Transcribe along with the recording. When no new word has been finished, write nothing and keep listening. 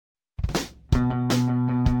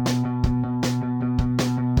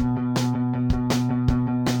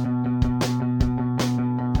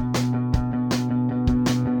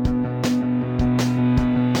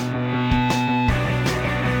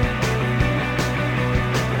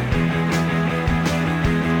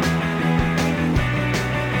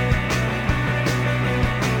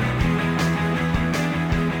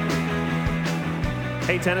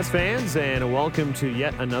tennis fans, and welcome to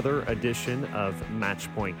yet another edition of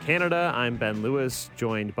Matchpoint Canada. I'm Ben Lewis,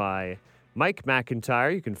 joined by Mike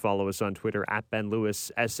McIntyre. You can follow us on Twitter at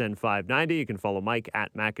BenLewisSN590. You can follow Mike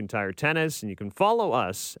at McIntyre Tennis, and you can follow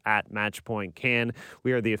us at Matchpoint Can.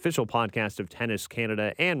 We are the official podcast of Tennis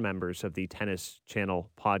Canada and members of the Tennis Channel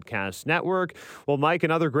Podcast Network. Well, Mike,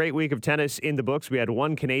 another great week of tennis in the books. We had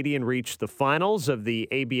one Canadian reach the finals of the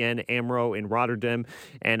ABN AMRO in Rotterdam,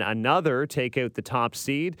 and another take out the top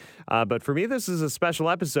seed. But for me, this is a special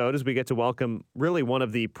episode as we get to welcome really one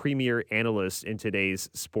of the premier analysts in today's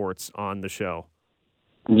sports on the show.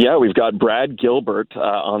 Yeah, we've got Brad Gilbert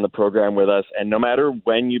on the program with us, and no matter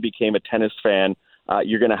when you became a tennis fan,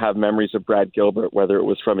 you're going to have memories of Brad Gilbert, whether it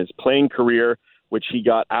was from his playing career, which he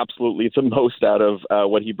got absolutely the most out of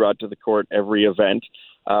what he brought to the court every event,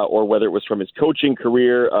 or whether it was from his coaching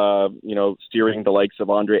career, steering the likes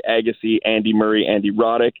of Andre Agassi, Andy Murray, Andy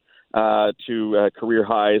Roddick to career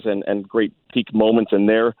highs and great peak moments in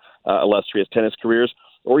their illustrious tennis careers.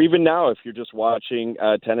 Or even now, if you're just watching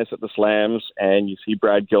tennis at the Slams and you see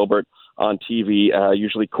Brad Gilbert on TV,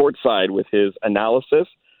 usually courtside with his analysis.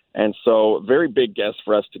 And so very big guest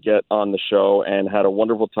for us to get on the show, and had a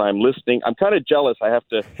wonderful time listening. I'm kind of jealous. I have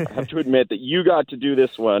to admit that you got to do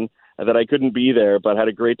this one, that I couldn't be there, but had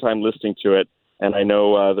a great time listening to it. And I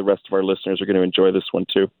know the rest of our listeners are going to enjoy this one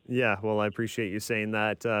too. Yeah, well, I appreciate you saying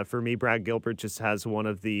that. For me, Brad Gilbert just has one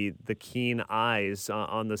of the keen eyes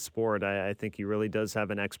on the sport. I think he really does have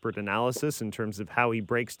an expert analysis in terms of how he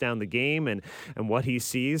breaks down the game and what he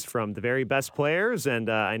sees from the very best players. And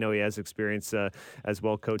I know he has experience as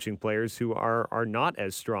well coaching players who are not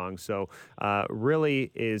as strong. So really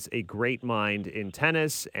is a great mind in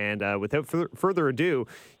tennis. And without further ado,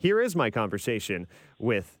 here is my conversation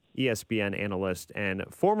with ESPN analyst and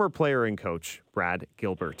former player and coach, Brad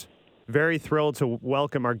Gilbert. Very thrilled to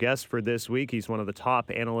welcome our guest for this week. He's one of the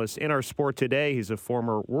top analysts in our sport today. He's a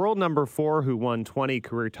former world number 4 who won 20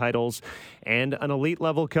 career titles and an elite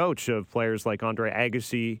level coach of players like Andre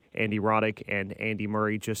Agassi, Andy Roddick, and Andy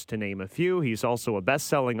Murray, just to name a few. He's also a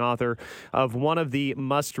best-selling author of one of the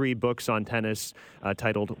must-read books on tennis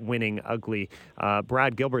titled Winning Ugly.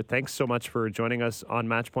 Brad Gilbert, thanks so much for joining us on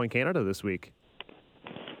Matchpoint Canada this week.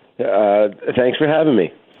 Thanks for having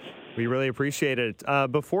me. We really appreciate it.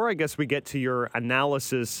 Before I guess we get to your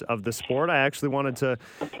analysis of the sport, I actually wanted to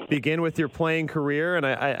begin with your playing career. And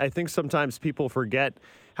I think sometimes people forget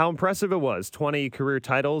how impressive it was. 20 career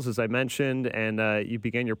titles, as I mentioned, and you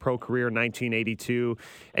began your pro career in 1982.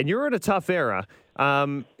 And you're in a tough era.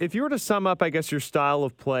 If you were to sum up, I guess, your style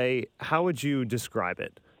of play, how would you describe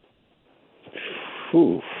it?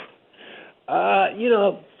 Oof.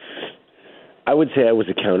 I would say I was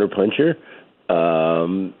a counterpuncher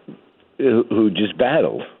who just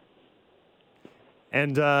battled.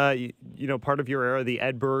 And, part of your era, the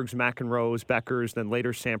Edbergs, McEnroes, Beckers, then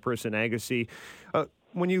later Sampras and Agassi.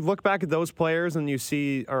 When you look back at those players and you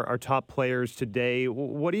see our top players today,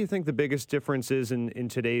 what do you think the biggest difference is in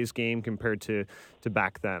today's game compared to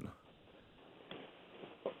back then?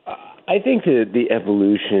 I think that the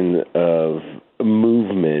evolution of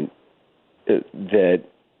movement that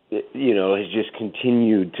has just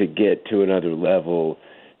continued to get to another level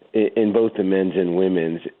in both the men's and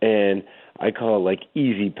women's, and I call it like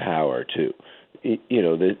easy power too.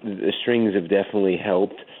 The strings have definitely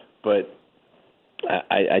helped, but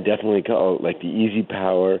I definitely call it like the easy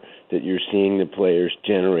power that you're seeing the players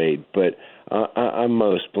generate. But I'm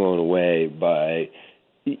most blown away by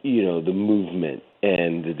the movement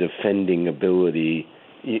and the defending ability,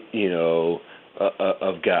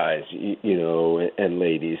 of guys, and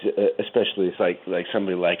ladies, especially it's like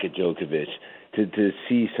somebody like a Djokovic, to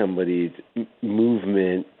see somebody's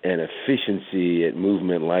movement and efficiency at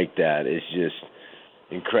movement like that is just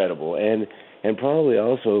incredible. And probably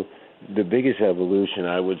also the biggest evolution,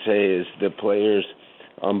 I would say, is the players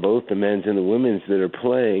on both the men's and the women's that are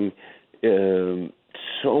playing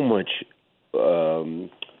so much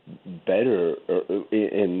better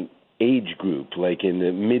in age group, like in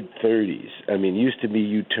the mid-30s. I mean, it used to be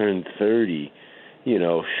you turned 30,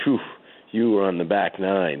 you were on the back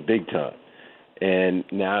nine, big time. And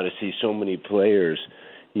now to see so many players,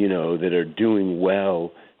 that are doing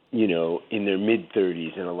well, in their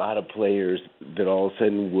mid-30s, and a lot of players that all of a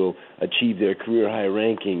sudden will achieve their career-high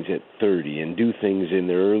rankings at 30 and do things in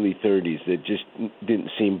their early 30s that just didn't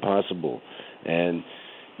seem possible. And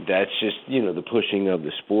that's just, the pushing of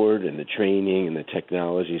the sport and the training and the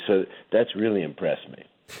technology. So that's really impressed me.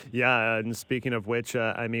 Yeah, and speaking of which,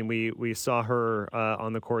 I mean, we saw her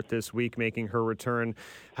on the court this week making her return.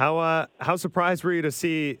 How surprised were you to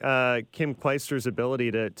see Kim Kleister's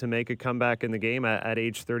ability to make a comeback in the game at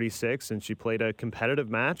age 36, and she played a competitive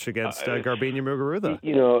match against Garbiñe Muguruza?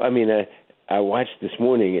 I mean, I watched this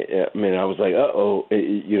morning. I mean, I was like, uh-oh.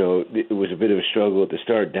 It was a bit of a struggle at the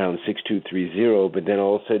start, down 6-2, 3-0, but then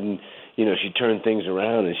all of a sudden, she turned things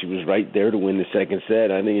around, and she was right there to win the second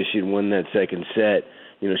set. I think if she'd won that second set,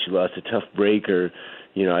 she lost a tough breaker.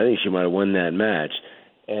 I think she might have won that match.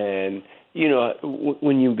 And,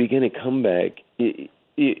 when you begin a comeback, you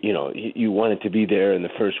want it to be there in the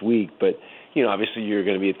first week, but, obviously you're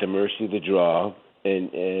going to be at the mercy of the draw.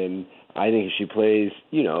 And I think if she plays,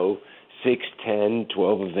 6, 10,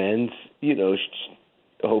 12 events,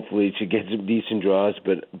 hopefully she gets some decent draws.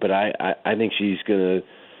 But I think she's going to,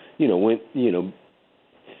 win,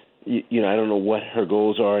 I don't know what her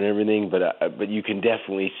goals are and everything, but you can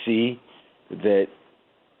definitely see that,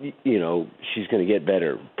 she's going to get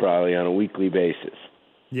better probably on a weekly basis.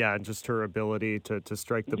 Yeah, and just her ability to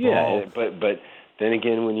strike the ball. Yeah, but then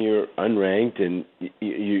again, when you're unranked and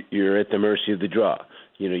you're at the mercy of the draw,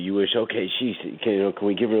 you wish, okay, can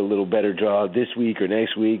we give her a little better draw this week or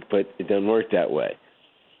next week? But it doesn't work that way.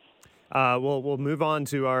 We'll move on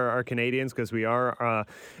to our Canadians because we are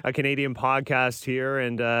a Canadian podcast here,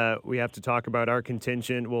 and we have to talk about our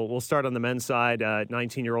contingent. We'll start on the men's side.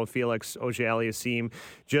 19-year-old Felix Auger-Aliassime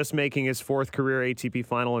just making his fourth career ATP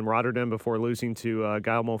final in Rotterdam before losing to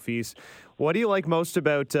Gael Monfils. What do you like most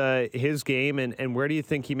about his game, and where do you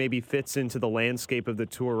think he maybe fits into the landscape of the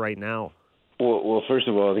tour right now? Well, first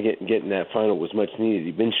of all, getting that final was much needed.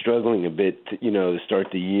 He'd been struggling a bit, to start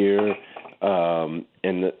the year.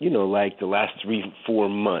 And like the last 3-4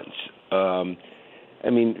 months. I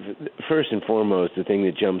mean, first and foremost, the thing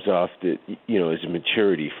that jumps off is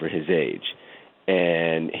maturity for his age,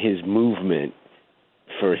 and his movement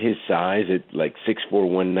for his size at like 6'4",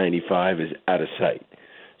 195 is out of sight.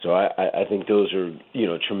 So I think those are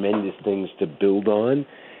tremendous things to build on,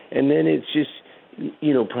 and then it's just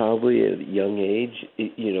probably at a young age,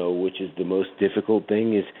 which is the most difficult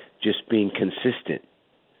thing, is just being consistent.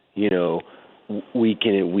 Week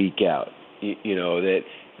in and week out, that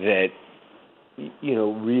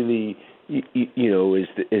really, is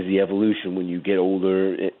the evolution when you get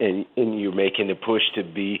older and you're making the push to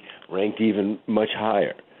be ranked even much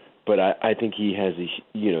higher. But I think he has a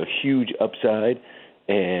huge upside,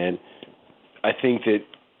 and I think that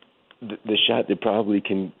the shot that probably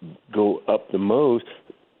can go up the most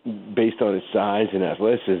based on his size and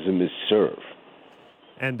athleticism is serve.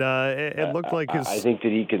 And it looked like his... I think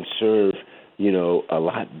that he can serve, a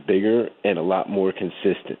lot bigger and a lot more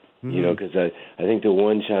consistent. Mm-hmm. Because I think the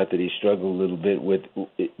one shot that he struggled a little bit with,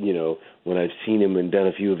 when I've seen him and done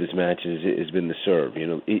a few of his matches, has been the serve.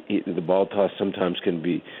 The ball toss sometimes can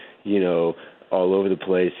be, all over the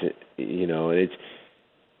place. It's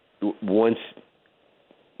once,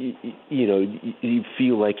 you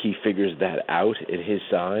feel like he figures that out at his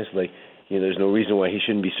size, like. There's no reason why he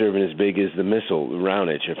shouldn't be serving as big as the missile,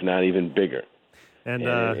 Raonic, if not even bigger. And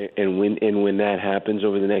when that happens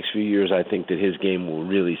over the next few years, I think that his game will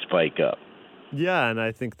really spike up. Yeah, and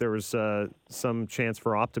I think there was some chance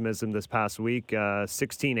for optimism this past week.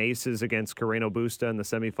 16 aces against Carreño Busta in the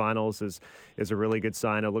semifinals is a really good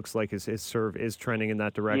sign. It looks like his serve is trending in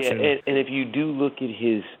that direction. Yeah, and if you do look at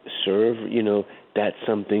his serve, that's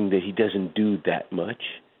something that he doesn't do that much.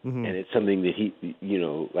 Mm-hmm. And it's something that he,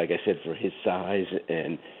 like I said, for his size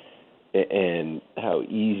and how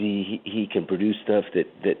easy he can produce stuff,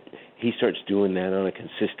 that he starts doing that on a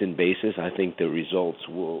consistent basis, I think the results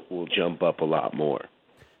will jump up a lot more.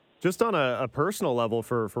 Just on a personal level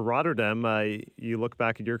for Rotterdam, you look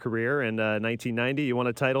back at your career in 1990, you won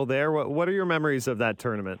a title there. What are your memories of that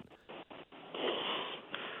tournament?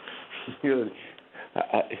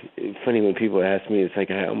 It's funny when people ask me, it's like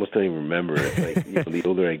I almost don't even remember it. Like, the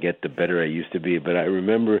older I get, the better I used to be. But I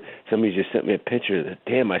remember somebody just sent me a picture that,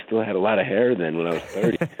 damn, I still had a lot of hair then when I was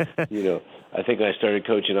 30. I think I started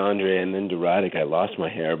coaching Andre and then Doradic. I lost my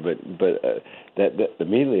hair, but that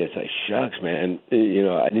immediately it's like, shucks, man.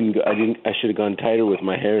 I should have gone tighter with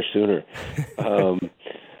my hair sooner.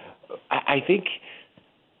 I think.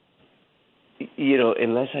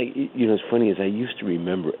 Unless it's funny is I used to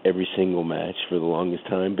remember every single match for the longest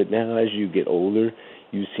time, but now as you get older,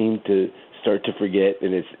 you seem to start to forget,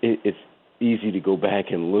 and it's easy to go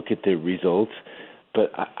back and look at the results.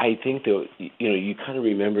 But I think that you kind of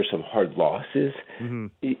remember some hard losses, mm-hmm.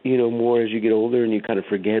 More as you get older, and you kind of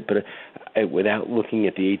forget. But without looking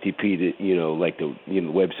at the ATP, like the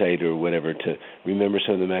website or whatever, to remember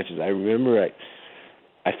some of the matches, I remember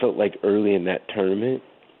I felt like early in that tournament,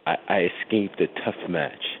 I escaped a tough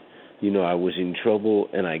match. I was in trouble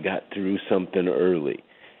and I got through something early.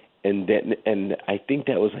 And I think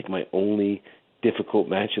that was like my only difficult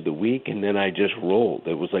match of the week, and then I just rolled.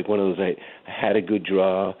 It was like one of those, I had a good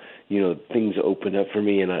draw, things opened up for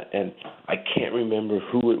me, and I can't remember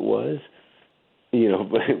who it was.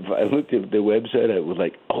 But if I looked at the website, I was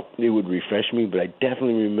like, it would refresh me, but I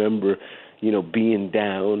definitely remember, being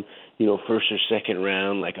down, first or second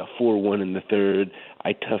round, like a 4-1 in the third.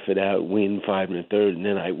 I tough it out, win 5 in the third, and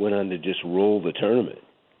then I went on to just roll the tournament.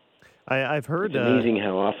 I've heard. It's amazing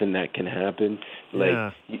how often that can happen.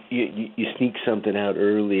 Like, yeah. you sneak something out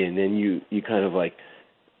early, and then you kind of like,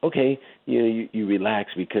 okay, you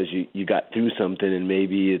relax because you got through something, and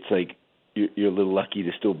maybe it's like you're a little lucky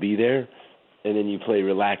to still be there, and then you play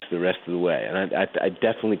relaxed the rest of the way. And I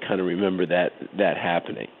definitely kind of remember that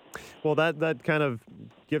happening. Well, that kind of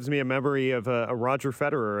gives me a memory of Roger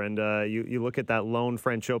Federer, and you look at that lone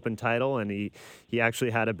French Open title, and he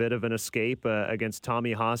actually had a bit of an escape against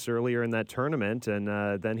Tommy Haas earlier in that tournament, and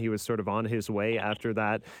then he was sort of on his way after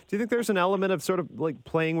that. Do you think there's an element of sort of like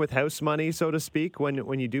playing with house money, so to speak,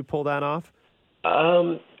 when you do pull that off?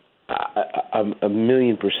 A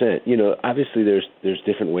 1,000,000%. Obviously there's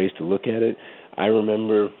different ways to look at it. I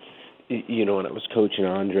remember, when I was coaching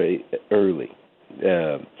Andre early,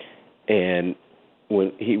 and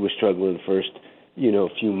when he was struggling first, a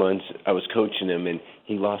few months, I was coaching him, and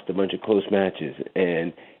he lost a bunch of close matches,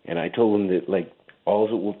 and I told him that, like, all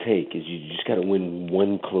it will take is you just got to win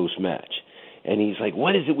one close match. And he's like,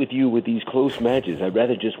 what is it with you with these close matches? I'd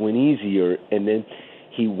rather just win easier. And then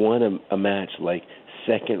he won a match, like,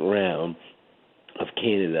 second round of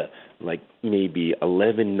Canada, like maybe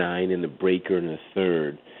 11-9 in the breaker in the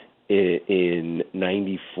third in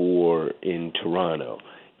 94 in Toronto.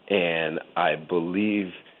 And I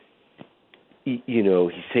believe, he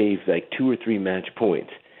saved like 2 or 3 match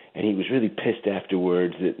points. And he was really pissed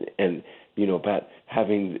afterwards about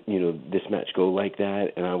having, this match go like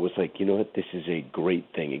that. And I was like, this is a great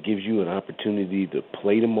thing. It gives you an opportunity to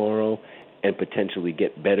play tomorrow and potentially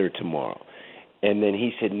get better tomorrow. And then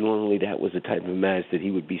he said normally that was the type of match that he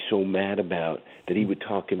would be so mad about that he would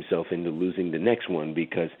talk himself into losing the next one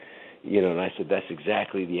because, and I said that's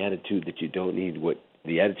exactly the attitude that you don't need. What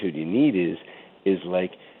the attitude you need is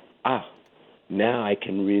like, now I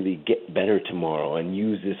can really get better tomorrow and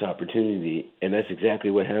use this opportunity. And that's exactly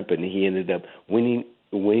what happened. He ended up winning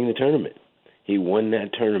the tournament. He won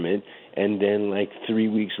that tournament, and then like 4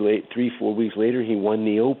 weeks later, he won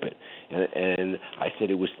the Open. And I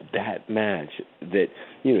said it was that match that,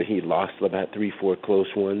 he lost about 3-4 close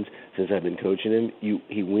ones since I've been coaching him.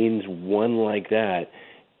 He wins one like that,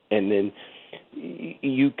 and then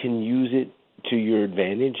you can use it to your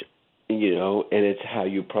advantage, and it's how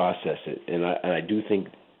you process it. And I do think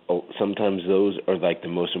sometimes those are like the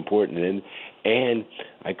most important. And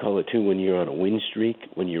I call it too when you're on a win streak,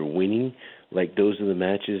 when you're winning, like those are the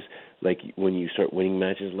matches. Like when you start winning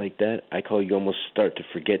matches like that, I call you almost start to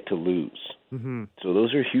forget to lose. Mm-hmm. So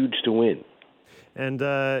those are huge to win. And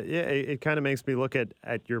it kind of makes me look at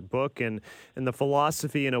your book and the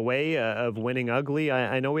philosophy in a way of winning ugly.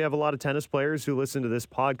 I know we have a lot of tennis players who listen to this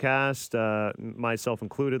podcast, myself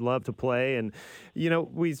included, love to play. And,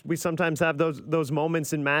 we sometimes have those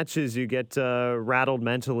moments in matches you get rattled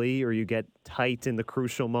mentally or you get tight in the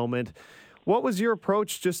crucial moment. What was your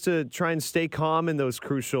approach just to try and stay calm in those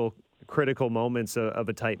crucial, critical moments of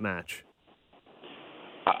a tight match?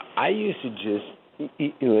 I used to just...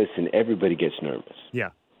 listen, everybody gets nervous.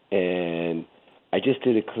 Yeah. And I just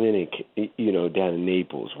did a clinic, down in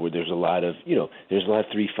Naples where there's a lot of 3-5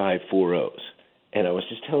 4-0s. And I was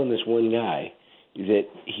just telling this one guy that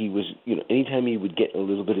he was, anytime he would get in a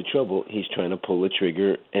little bit of trouble, he's trying to pull a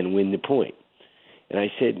trigger and win the point. And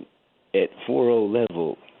I said, at 4-0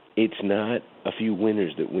 level, it's not a few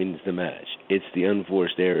winners that wins the match. It's the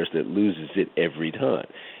unforced errors that loses it every time.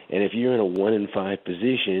 And if you're in a 1-5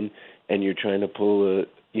 position and you're trying to pull a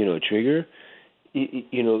trigger,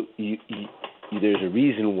 there's a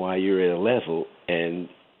reason why you're at a level, and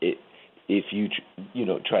if you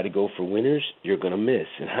try to go for winners, you're going to miss.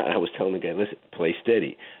 And I was telling the guy, listen, play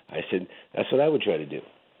steady. I said that's what I would try to do.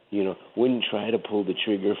 Wouldn't try to pull the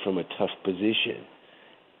trigger from a tough position.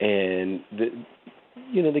 And the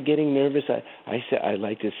getting nervous, I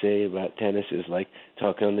like to say about tennis is like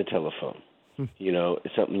talking on the telephone.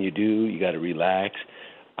 It's something you do. You got to relax.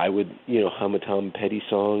 I would, hum a Tom Petty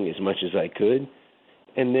song as much as I could.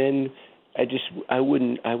 And then I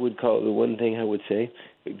would call the one thing I would say,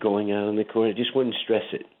 going out on the court, I just wouldn't stress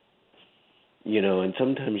it. And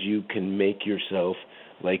sometimes you can make yourself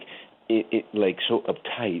like so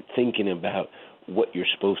uptight thinking about what you're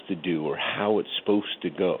supposed to do or how it's supposed to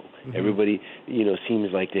go. Mm-hmm. Everybody,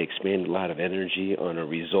 seems like they expend a lot of energy on a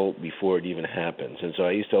result before it even happens. And so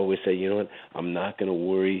I used to always say, you know what, I'm not going to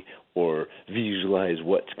worry or visualize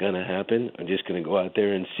what's going to happen. I'm just going to go out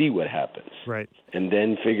there and see what happens. Right. And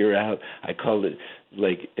then figure out, I call it,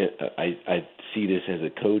 like, I see this as a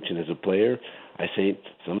coach and as a player. I say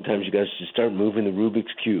sometimes you guys should start moving the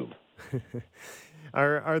Rubik's Cube.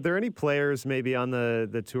 Are there any players maybe on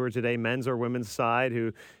the tour today, men's or women's side,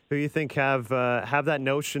 who you think have that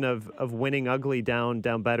notion of winning ugly down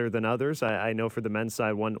better than others? I know for the men's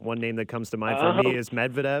side, one name that comes to mind for me is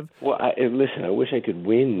Medvedev. Well, listen, I wish I could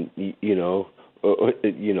win,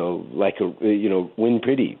 win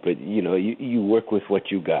pretty, but you work with what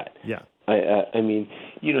you got. Yeah. I mean,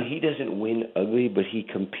 he doesn't win ugly, but he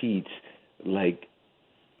competes like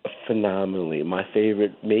phenomenally. My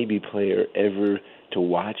favorite maybe player ever to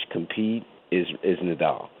watch compete is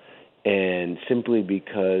Nadal. And simply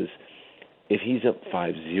because if he's up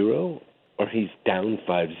 5-0 or he's down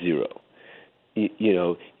 5-0, do you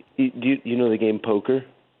know the game poker?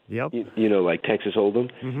 Yep. Like Texas Hold'em?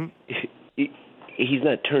 Mm-hmm. He's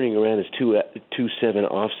not turning around his 2-7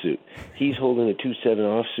 offsuit. He's holding a 2-7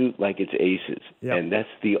 offsuit like it's aces. Yep. And that's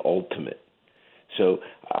the ultimate. So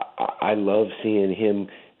I love seeing him.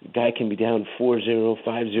 The guy can be down 4-0,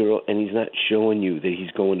 5-0, and he's not showing you that he's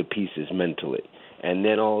going to pieces mentally. And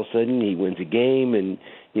then all of a sudden he wins a game, and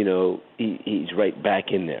he's right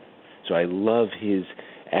back in there. So I love his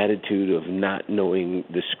attitude of not knowing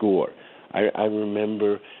the score. I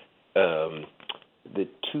remember the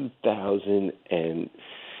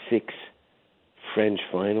 2006 French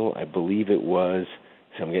final, I believe it was.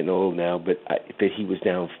 So I'm getting old now, but that he was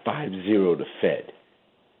down 5-0 to Fed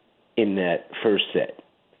in that first set.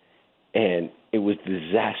 And it was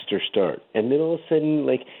disaster start. And then all of a sudden,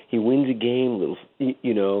 like, he wins a game,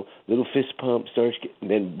 little fist pump, starts,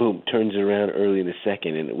 and then boom, turns it around early in the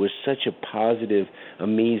second. And it was such a positive,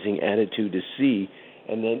 amazing attitude to see.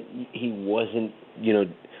 And then he wasn't,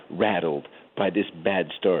 rattled by this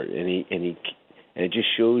bad start. And it just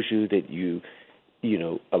shows you that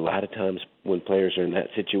a lot of times when players are in that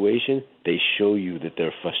situation, they show you that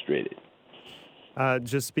they're frustrated.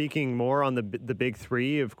 Just speaking more on the big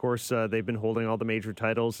three, of course, they've been holding all the major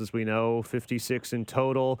titles, as we know, 56 in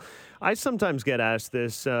total. I sometimes get asked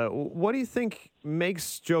this. What do you think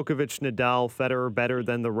makes Djokovic, Nadal, Federer better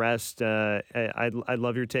than the rest? I'd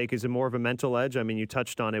love your take. Is it more of a mental edge? I mean, you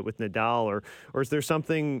touched on it with Nadal, or is there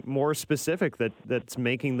something more specific that's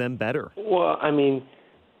making them better? Well, I mean,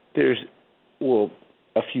 there's a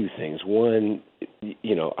few things. One,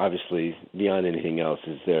 obviously beyond anything else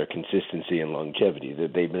is their consistency and longevity,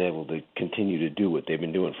 that they've been able to continue to do what they've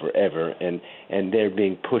been doing forever, and they're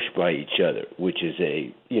being pushed by each other, which is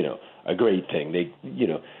a great thing. They,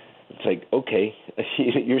 it's like, okay,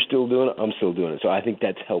 you're still doing it, I'm still doing it. So I think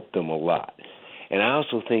that's helped them a lot. And I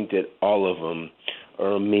also think that all of them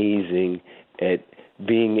are amazing at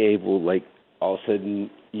being able, like, all of a sudden,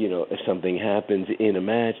 if something happens in a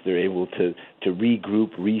match, they're able to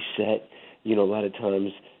regroup, reset. A lot of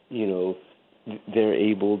times, they're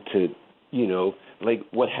able to, like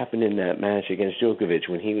what happened in that match against Djokovic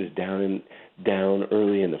when he was down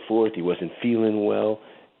early in the fourth. He wasn't feeling well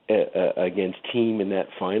against Thiem in that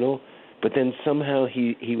final, but then somehow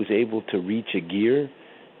he was able to reach a gear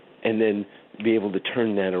and then be able to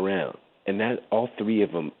turn that around. And that all three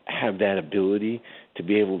of them have that ability to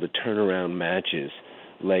be able to turn around matches.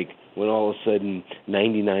 Like when all of a sudden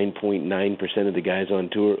 99.9% of the guys on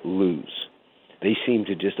tour lose. They seem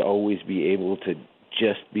to just always be able to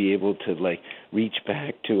like reach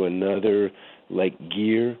back to another like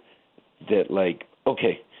gear that like,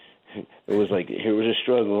 okay, it was like here was a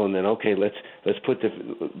struggle, and then okay, let's put the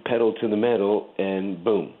pedal to the metal, and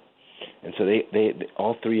boom. And so they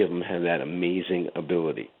all three of them have that amazing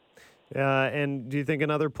ability. And do you think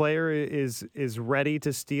another player is ready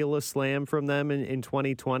to steal a slam from them in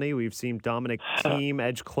 2020? We've seen Dominic Thiem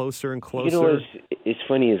edge closer and closer. It's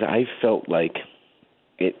funny is I felt like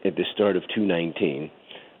at the start of 2019,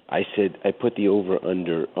 I said I put the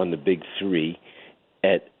over-under on the big three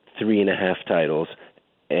at 3.5 titles,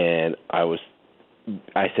 and I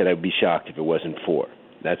said I'd be shocked if it wasn't 4.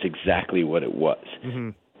 That's exactly what it was. Mm-hmm.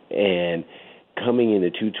 And coming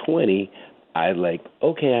into 220, I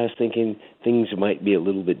was thinking things might be a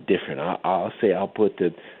little bit different. I'll say I'll put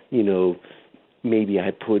maybe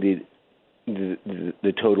I put it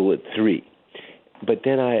the total at 3. But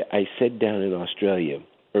then I said down in Australia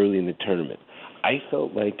early in the tournament, I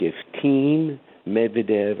felt like if Thiem,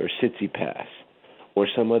 Medvedev, or Tsitsipas or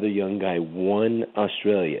some other young guy won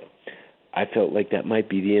Australia, I felt like that might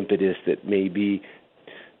be the impetus that maybe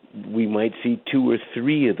we might see 2 or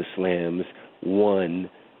 3 of the slams won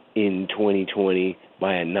in 2020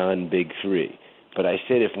 by a non-Big Three. But I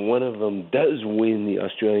said if one of them does win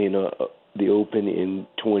the Open in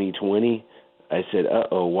 2020, I said,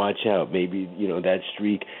 watch out. Maybe, that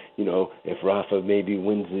streak, if Rafa maybe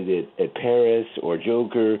wins it at Paris or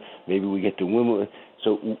Joker, maybe we get to Wimbledon.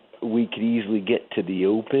 So we could easily get to the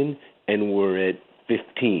Open and we're at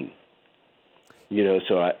 15.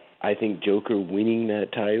 So I think Joker winning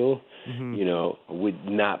that title, would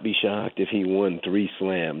not be shocked if he won 3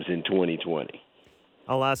 slams in 2020.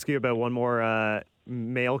 I'll ask you about one more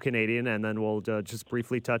male Canadian, and then we'll just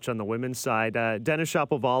briefly touch on the women's side. Denis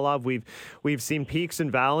Shapovalov, we've seen peaks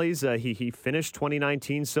and valleys. He finished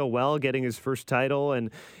 2019 so well, getting his first title,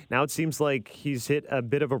 and now it seems like he's hit a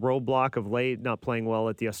bit of a roadblock of late, not playing well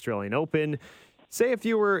at the Australian Open. Say if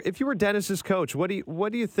you were Denis's coach, what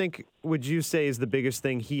do you think would you say is the biggest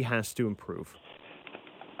thing he has to improve?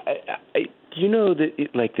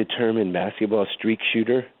 Like the term in basketball, streak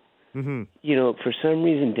shooter. Mm-hmm. For some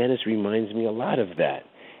reason, Denis reminds me a lot of that.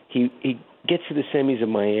 He gets to the semis of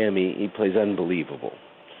Miami, he plays unbelievable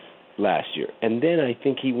last year, and then I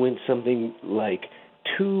think he went something like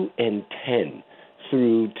 2-10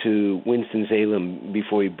 through to Winston-Salem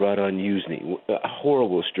before he brought on Usny. A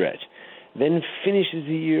horrible stretch. Then finishes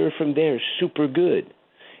the year from there super good.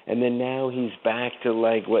 And then now he's back to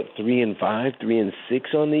 3-5,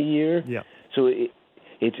 3-6 on the year. Yeah. So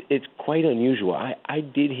it's quite unusual. I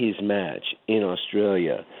did his match in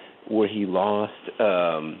Australia where he lost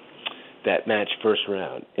that match first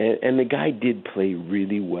round. And the guy did play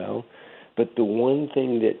really well. But the one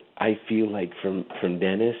thing that I feel like from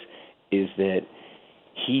Denis is that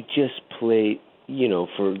he just played,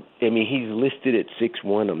 he's listed at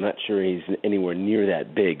 6'1". I'm not sure he's anywhere near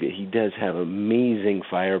that big. But he does have amazing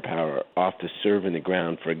firepower off the serve and the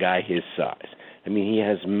ground for a guy his size. He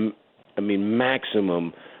has,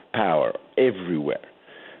 maximum power everywhere.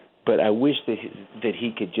 But I wish that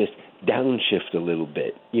he could just downshift a little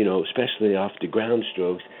bit, especially off the ground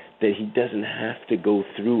strokes, that he doesn't have to go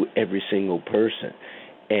through every single person.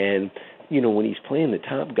 And, when he's playing the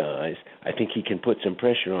top guys, I think he can put some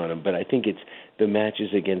pressure on them. But I think it's the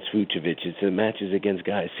matches against Vucevic, it's the matches against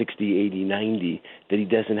guys 60, 80, 90, that he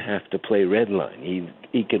doesn't have to play red line.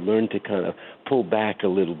 He could learn to kind of pull back a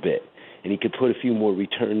little bit, and he could put a few more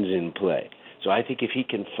returns in play. So I think if he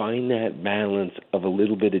can find that balance of a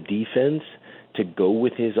little bit of defense to go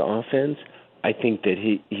with his offense, I think that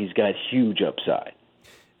he's got huge upside.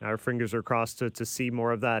 Our fingers are crossed to see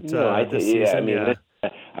more of that this season.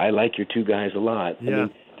 I like your two guys a lot. Yeah.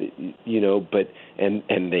 But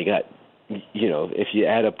they got, if you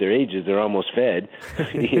add up their ages, they're almost fed,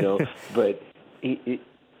 But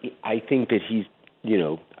I think that he's,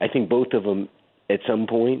 I think both of them at some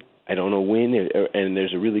point, I don't know when, and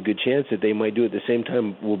there's a really good chance that they might do it at the same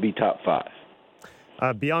time, will be top 5.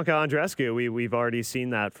 Bianca Andreescu, we've already seen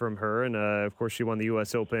that from her, and of course she won the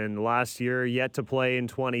U.S. Open last year, yet to play in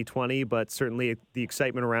 2020, but certainly the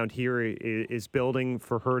excitement around here is building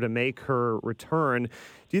for her to make her return.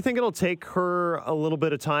 Do you think it'll take her a little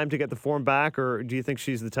bit of time to get the form back, or do you think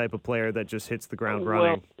she's the type of player that just hits the ground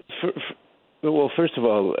running? Well, first of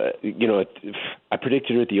all, I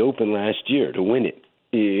predicted her at the Open last year to win it,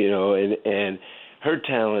 and her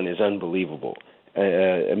talent is unbelievable.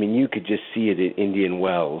 You could just see it at Indian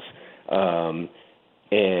Wells, and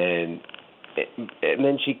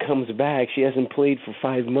then she comes back. She hasn't played for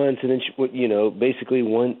 5 months, and then she, basically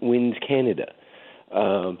wins Canada.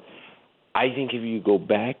 I think if you go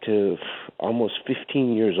back to almost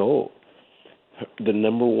 15 years old, the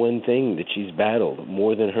number one thing that she's battled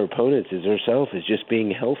more than her opponents is herself, is just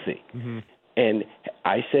being healthy. Mm-hmm. And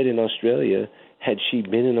I said in Australia, had she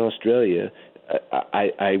been in Australia,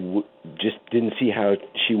 I just didn't see how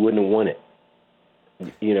she wouldn't have won it.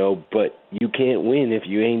 But you can't win if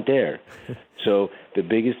you ain't there. So the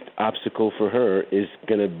biggest obstacle for her is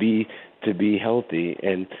going to be healthy.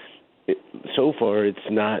 And so far, it's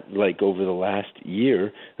not like over the last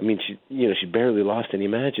year. She barely lost any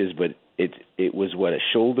matches, but it was a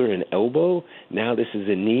shoulder and elbow. Now this is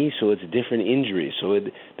a knee, so it's a different injury. So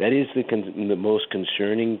that is the most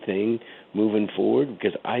concerning thing moving forward,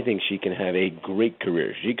 because I think she can have a great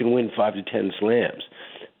career. She can win 5 to 10 slams,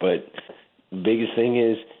 but the biggest thing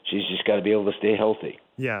is she's just got to be able to stay healthy.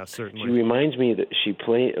 Yeah, certainly. She reminds me that she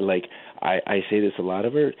played, I say this a lot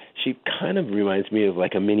of her, she kind of reminds me of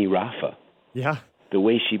like a mini Rafa. Yeah. The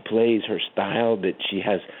way she plays, her style, that she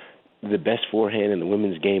has the best forehand in the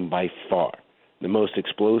women's game by far. The most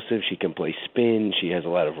explosive. She can play spin. She has a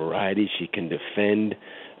lot of variety. She can defend.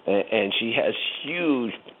 And she has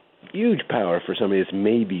huge power for somebody that's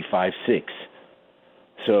maybe 5'6".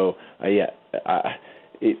 So I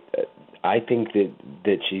think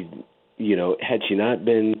that she, had she not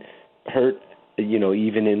been hurt,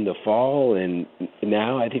 even in the fall and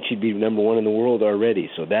now, I think she'd be number one in the world already.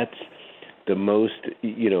 So that's the most,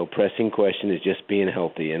 pressing question, is just being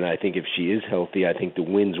healthy. And I think if she is healthy, I think the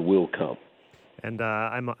wins will come. And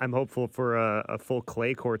I'm hopeful for a full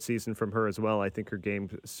clay court season from her as well. I think her game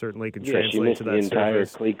certainly could translate to that. She missed the entire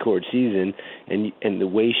clay court season, and the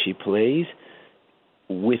way she plays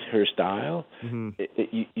with her style,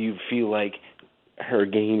 you feel like her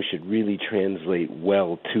game should really translate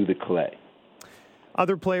well to the clay.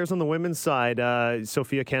 Other players on the women's side,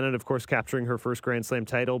 Sofia Kenin, of course, capturing her first Grand Slam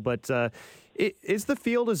title. But is the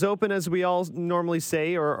field as open as we all normally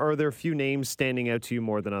say, or are there a few names standing out to you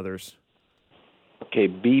more than others? Okay,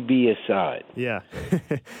 BB aside. Yeah.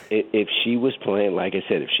 If she was playing, like I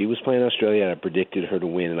said, if she was playing Australia, I predicted her to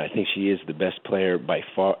win, and I think she is the best player by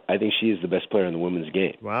far. I think she is the best player in the women's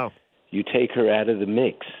game. Wow. You take her out of the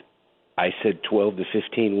mix. I said 12 to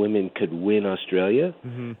 15 women could win Australia.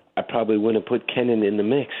 Mm-hmm. I probably wouldn't have put Kenin in the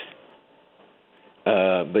mix.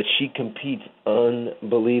 But she competes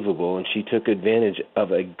unbelievable, and she took advantage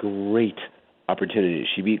of a great opportunity.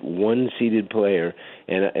 She beat one seeded player,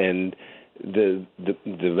 and the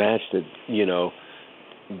match that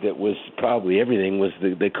that was probably everything was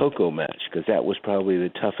the Coco match, because that was probably the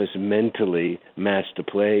toughest mentally match to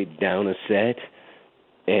play, down a set,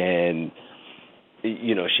 and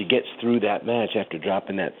she gets through that match after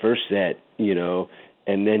dropping that first set,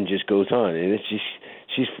 and then just goes on, and it's just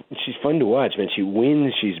she's fun to watch, man. She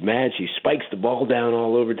wins, she's mad, she spikes the ball down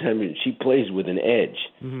all over time, and she plays with an edge.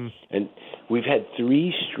 Mm-hmm. And we've had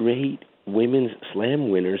 3 straight women's slam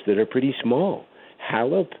winners that are pretty small.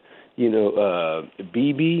 Halep,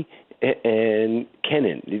 BB, and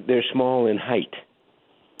Kenin. They're small in height.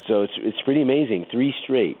 So it's pretty amazing, 3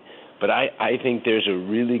 straight. But I think there's a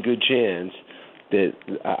really good chance that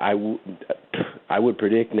I would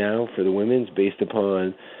predict now for the women's, based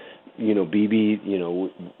upon, BB,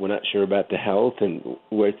 we're not sure about the health, and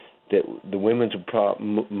where that the women's are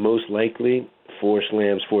most likely 4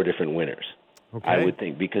 slams, 4 different winners. Okay. I would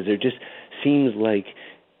think, because there just seems like,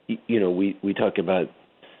 we talk about,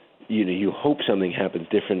 you hope something happens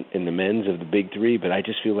different in the men's of the big 3, but I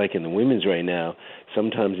just feel like in the women's right now,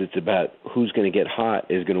 sometimes it's about who's going to get hot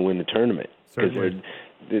is going to win the tournament. Because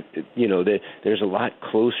there's a lot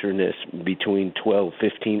closeness between 12,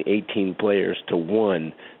 15, 18 players to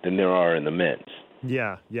 1 than there are in the men's.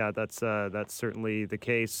 Yeah, that's certainly the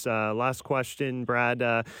case. Last question, Brad.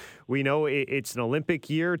 We know it's an Olympic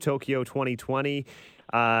year, Tokyo 2020.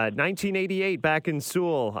 1988 back in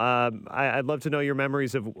Seoul. I'd love to know your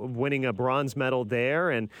memories of winning a bronze medal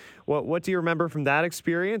there, and what do you remember from that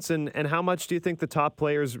experience, and how much do you think the top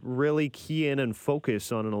players really key in and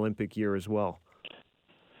focus on an Olympic year as well?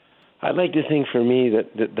 I'd like to think, for me,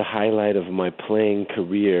 that the highlight of my playing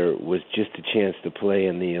career was just a chance to play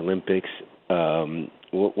in the Olympics.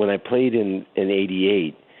 When I played in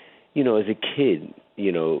 88, as a kid,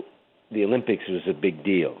 the Olympics was a big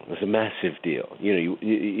deal. It was a massive deal.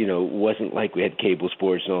 It wasn't like we had cable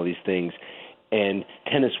sports and all these things. And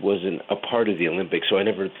tennis wasn't a part of the Olympics, so I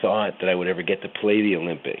never thought that I would ever get to play the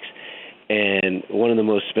Olympics. And one of the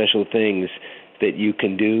most special things that you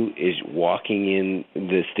can do is walking in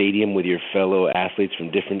the stadium with your fellow athletes from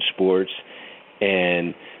different sports.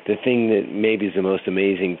 And the thing that maybe is the most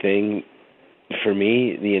amazing thing for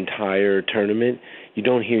me, the entire tournament, you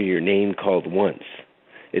don't hear your name called once.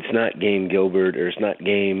 It's not Game Gilbert, or it's not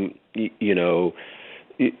Game, whoever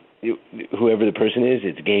the person is,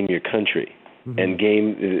 it's Game your country. Mm-hmm. And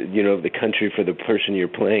Game, the country for the person you're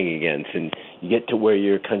playing against. And you get to wear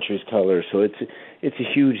your country's colors. So it's a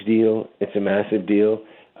huge deal. It's a massive deal.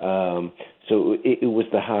 So it was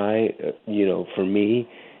the high, for me.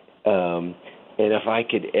 And if I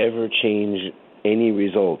could ever change any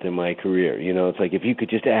result in my career, it's like if you could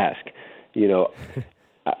just ask,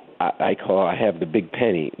 I have the big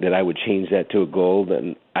penny that I would change that to a gold,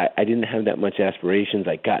 and I didn't have that much aspirations.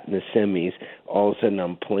 I got in the semis. All of a sudden,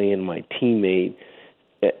 I'm playing my teammate,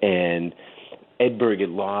 and Edberg had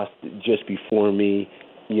lost just before me,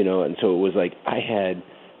 and so it was like I had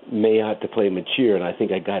Mayotte to play Machir, and I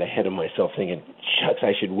think I got ahead of myself thinking, shucks,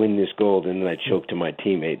 I should win this gold, and then I choked to my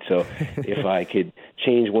teammate. So if I could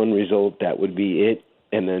change one result, that would be it.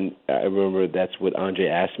 And then I remember that's what Andre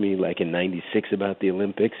asked me, like in '96, about the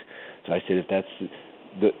Olympics. So I said, if that's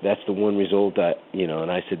the one result,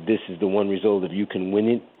 and I said, this is the one result. If you can win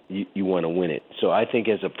it, you want to win it. So I think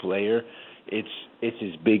as a player, it's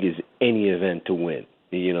as big as any event to win.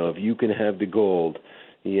 If you can have the gold,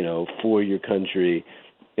 for your country,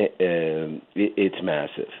 it's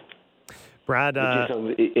massive. Brad,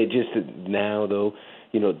 it just now though,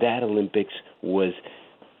 that Olympics was,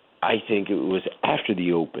 I think it was after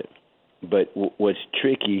the Open. But what's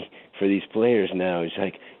tricky for these players now is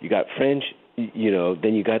like you got French, then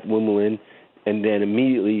you got Wimbledon, and then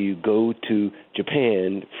immediately you go to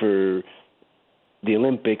Japan for the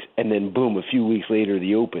Olympics, and then boom, a few weeks later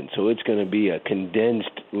the Open. So it's going to be a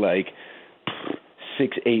condensed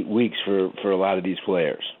 6-8 weeks for a lot of these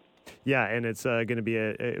players. Yeah, and it's going to be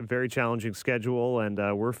a very challenging schedule, and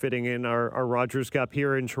we're fitting in our Rogers Cup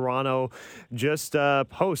here in Toronto just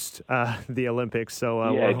post the Olympics. So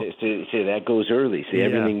that goes early.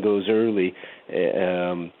 Everything goes early,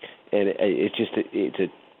 and it's a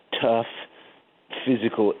tough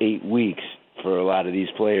physical 8 weeks for a lot of these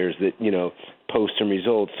players that post some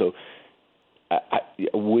results. So I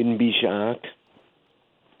wouldn't be shocked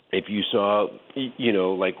if you saw,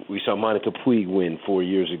 like we saw Monica Puig win 4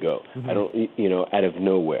 years ago. Mm-hmm. Out of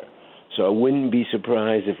nowhere. So I wouldn't be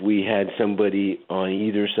surprised if we had somebody on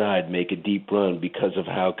either side make a deep run because of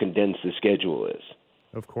how condensed the schedule is.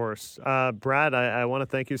 Of course. Brad, I want to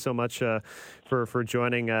thank you so much for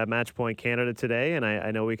joining Matchpoint Canada today. And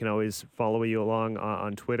I know we can always follow you along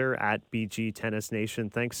on Twitter at BG Tennis Nation.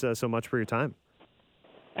 Thanks so much for your time.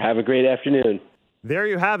 Have a great afternoon. There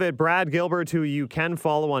you have it, Brad Gilbert, who you can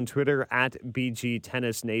follow on Twitter at BG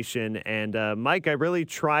Tennis Nation. And Mike, I really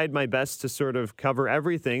tried my best to sort of cover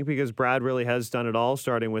everything because Brad really has done it all,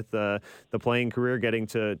 starting with the playing career, getting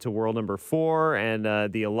to world number 4,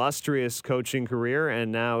 and the illustrious coaching career.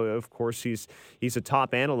 And now, of course, he's a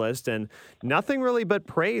top analyst, and nothing really but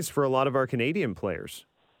praise for a lot of our Canadian players.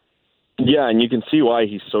 Yeah, and you can see why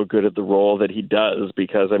he's so good at the role that he does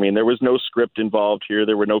because, there was no script involved here.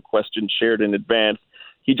 There were no questions shared in advance.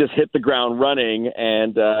 He just hit the ground running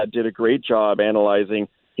and did a great job analyzing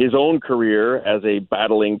his own career as a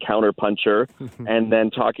battling counterpuncher and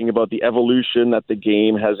then talking about the evolution that the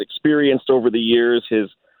game has experienced over the years, his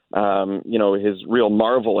real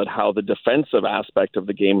marvel at how the defensive aspect of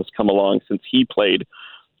the game has come along since he played.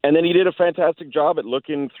 And then he did a fantastic job at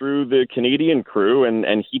looking through the Canadian crew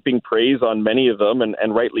and heaping praise on many of them,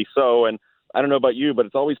 and rightly so. And I don't know about you, but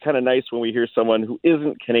it's always kind of nice when we hear someone who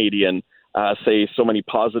isn't Canadian say so many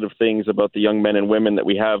positive things about the young men and women that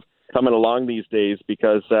we have coming along these days,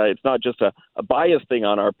 because it's not just a biased thing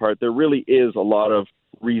on our part. There really is a lot of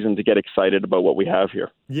reason to get excited about what we have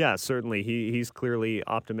here. Yeah, certainly. He's clearly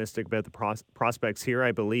optimistic about the prospects here.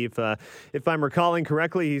 I believe, if I'm recalling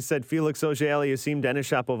correctly, he said Felix Auger-Aliassime, Denis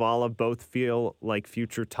Shapovalov both feel like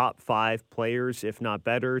future top 5 players, if not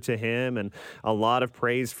better, to him. And a lot of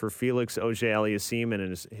praise for Felix Auger-Aliassime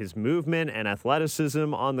and his movement and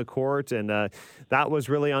athleticism on the court. And that was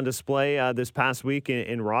really on display this past week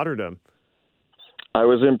in Rotterdam. I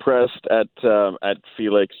was impressed at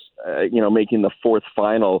Felix, making the 4th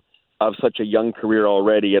final of such a young career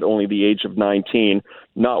already at only the age of 19.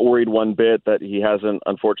 Not worried one bit that he hasn't,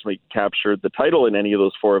 unfortunately, captured the title in any of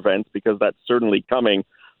those 4 events, because that's certainly coming.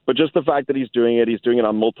 But just the fact that he's doing it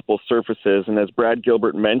on multiple surfaces. And as Brad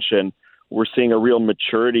Gilbert mentioned, we're seeing a real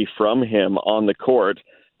maturity from him on the court.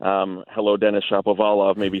 Hello, Denis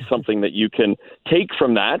Shapovalov, maybe something that you can take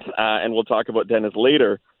from that. And we'll talk about Denis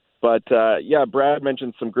later. But, Brad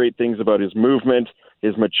mentioned some great things about his movement,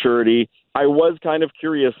 his maturity. I was kind of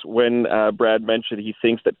curious when Brad mentioned he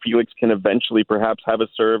thinks that Felix can eventually perhaps have a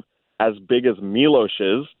serve as big as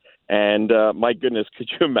Milos's. And my goodness, could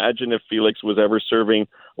you imagine if Felix was ever serving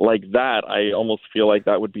like that? I almost feel like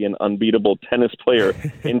that would be an unbeatable tennis player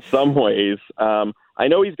in some ways. I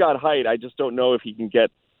know he's got height. I just don't know if he can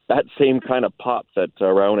get that same kind of pop that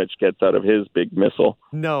Raonic gets out of his big missile.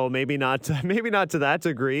 No, maybe not to that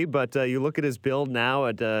degree, but you look at his build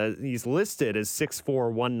now, he's listed as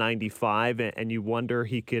 6'4", 195, and you wonder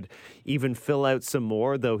he could even fill out some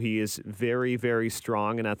more, though he is very, very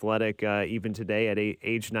strong and athletic even today at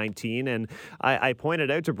age 19. And I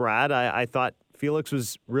pointed out to Brad, I thought Felix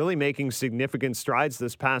was really making significant strides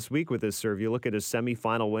this past week with his serve. You look at his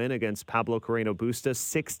semifinal win against Pablo Carreño Busta,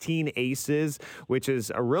 16 aces, which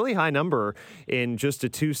is a really high number in just a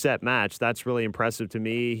 2-set match. That's really impressive to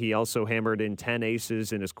me. He also hammered in 10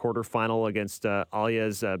 aces in his quarterfinal against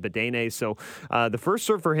Alias Bedene. So the first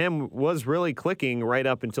serve for him was really clicking right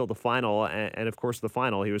up until the final. And of course, the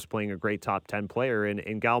final, he was playing a great top 10 player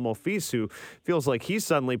in Gal Monfils, who feels like he's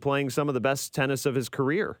suddenly playing some of the best tennis of his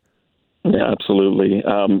career. Yeah, absolutely.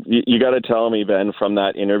 You got to tell me, Ben, from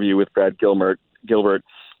that interview with Brad Gilbert,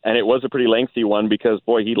 and it was a pretty lengthy one because,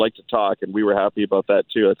 boy, he liked to talk, and we were happy about that,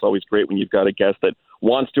 too. It's always great when you've got a guest that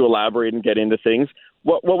wants to elaborate and get into things.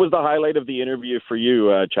 What was the highlight of the interview for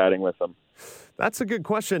you, chatting with him? That's a good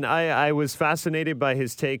question. I was fascinated by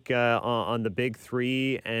his take on the big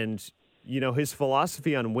three, and his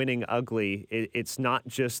philosophy on winning ugly, it's not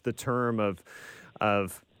just the term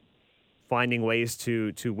of finding ways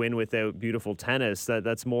to win without beautiful tennis.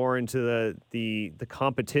 That's more into the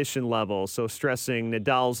competition level. So stressing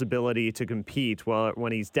Nadal's ability to compete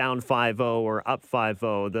when he's down 5-0 or up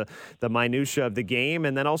 5-0, the minutia of the game,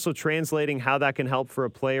 and then also translating how that can help for a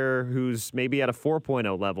player who's maybe at a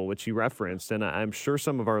 4.0 level, which you referenced. And I'm sure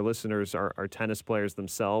some of our listeners are tennis players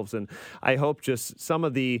themselves. And I hope just some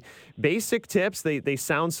of the basic tips, they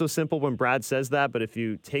sound so simple when Brad says that, but if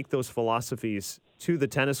you take those philosophies to the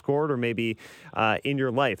tennis court or maybe in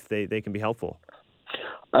your life, they can be helpful.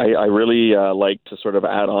 I really like to sort of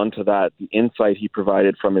add on to that the insight he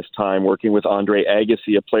provided from his time working with Andre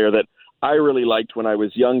Agassi, a player that I really liked when I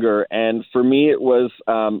was younger. And for me, it was,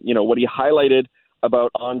 what he highlighted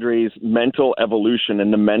about Andre's mental evolution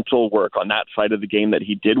and the mental work on that side of the game that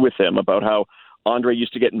he did with him, about how Andre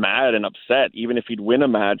used to get mad and upset even if he'd win a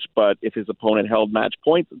match, but if his opponent held match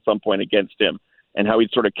points at some point against him, and how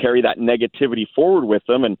he'd sort of carry that negativity forward with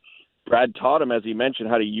them. And Brad taught him, as he mentioned,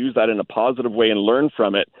 how to use that in a positive way and learn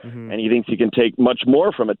from it. Mm-hmm. And he thinks he can take much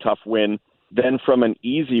more from a tough win than from an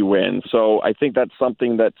easy win. So I think that's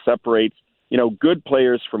something that separates, good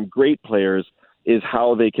players from great players, is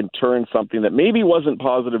how they can turn something that maybe wasn't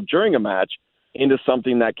positive during a match into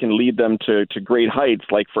something that can lead them to great heights,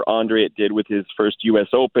 like for Andre it did with his first U.S.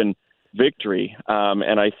 Open victory.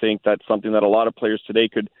 And I think that's something that a lot of players today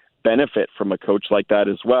could benefit from a coach like that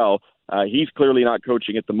as well. He's clearly not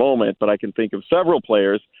coaching at the moment, but I can think of several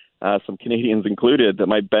players, some Canadians included, that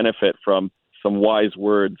might benefit from some wise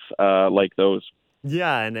words like those.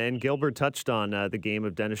 Yeah, and Gilbert touched on the game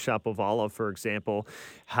of Denis Shapovalov, for example,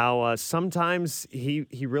 how sometimes he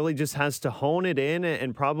really just has to hone it in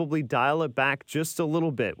and probably dial it back just a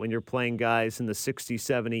little bit when you're playing guys in the 60,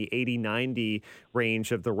 70, 80, 90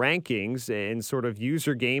 range of the rankings, and sort of use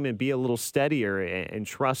your game and be a little steadier and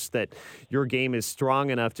trust that your game is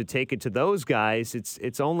strong enough to take it to those guys.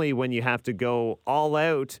 It's only when you have to go all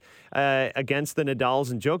out against the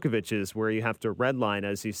Nadals and Djokovic's where you have to redline,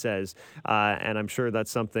 as he says, and I'm sure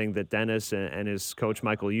that's something that Denis and his coach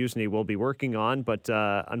Michael Usney will be working on. But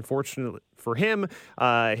unfortunately for him,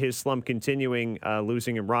 his slump continuing,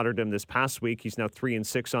 losing in Rotterdam this past week. He's now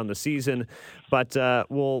 3-6 on the season. But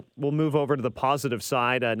we'll move over to the positive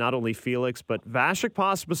side. Not only Felix, but Vasek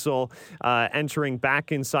Pospisil entering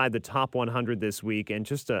back inside the top 100 this week, and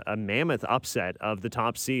just a mammoth upset of the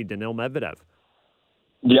top seed, Daniil Medvedev.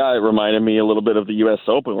 Yeah, it reminded me a little bit of the U.S.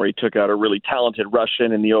 Open, where he took out a really talented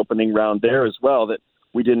Russian in the opening round there as well that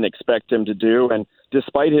we didn't expect him to do. And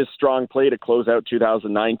despite his strong play to close out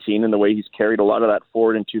 2019 and the way he's carried a lot of that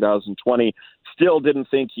forward in 2020, still didn't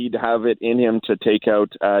think he'd have it in him to take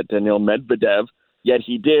out Daniil Medvedev. Yet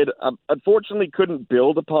he did. Unfortunately, couldn't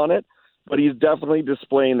build upon it, but he's definitely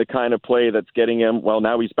displaying the kind of play that's getting him, well,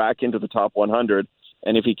 now he's back into the top 100.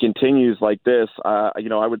 And if he continues like this, I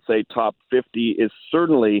would say top 50 is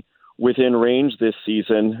certainly within range this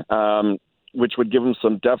season, which would give him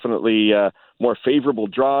some definitely more favorable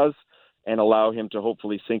draws and allow him to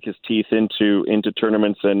hopefully sink his teeth into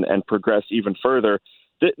tournaments and progress even further.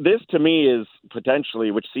 This to me is potentially,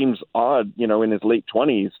 which seems odd, in his late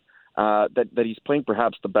 20s, that he's playing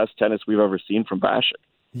perhaps the best tennis we've ever seen from Vasek.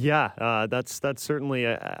 Yeah, that's certainly,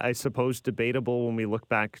 I suppose, debatable when we look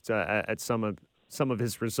back at some of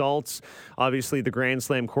his results. Obviously, the Grand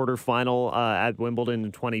Slam quarterfinal at Wimbledon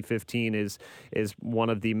in 2015 is one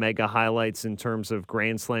of the mega highlights in terms of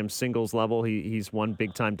Grand Slam singles level. He's won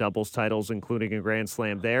big-time doubles titles, including a Grand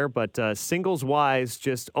Slam there. But singles-wise,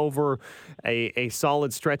 just over a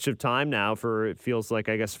solid stretch of time now for, it feels like,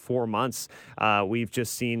 I guess, 4 months, we've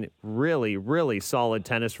just seen really, really solid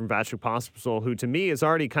tennis from Vasek Pospisil, who to me is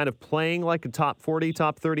already kind of playing like a top 40,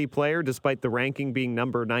 top 30 player, despite the ranking being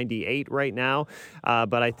number 98 right now.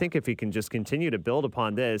 But I think if he can just continue to build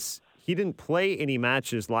upon this, he didn't play any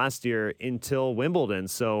matches last year until Wimbledon.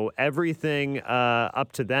 So everything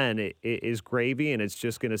up to then is gravy, and it's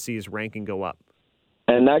just going to see his ranking go up.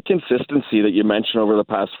 And that consistency that you mentioned over the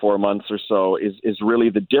past 4 months or so is really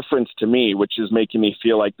the difference to me, which is making me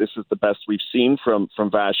feel like this is the best we've seen from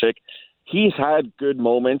Vasek. He's had good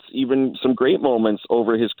moments, even some great moments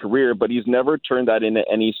over his career, but he's never turned that into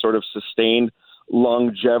any sort of sustained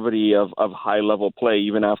longevity of high-level play.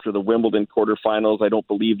 Even after the Wimbledon quarterfinals, I don't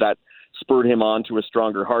believe that spurred him on to a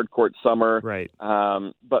stronger hardcourt summer. Right.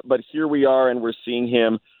 But here we are, and we're seeing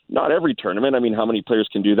him, not every tournament. I mean, how many players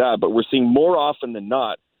can do that? But we're seeing more often than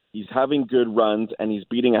not, he's having good runs, and he's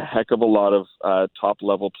beating a heck of a lot of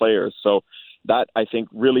top-level players. So that I think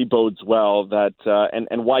really bodes well. That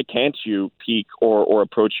and why can't you peak or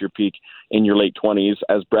approach your peak in your late 20s?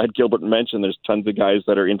 As Brad Gilbert mentioned, there's tons of guys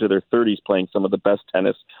that are into their 30s playing some of the best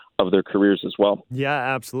tennis of their careers as well. Yeah,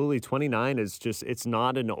 absolutely. 29 is just, it's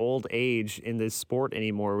not an old age in this sport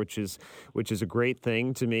anymore, which is a great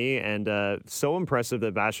thing to me. And so impressive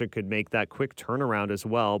that Vasek could make that quick turnaround as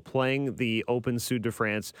well, playing the Open Sud de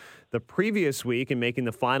France the previous week and making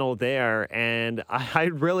the final there. And I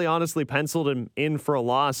really honestly penciled him in for a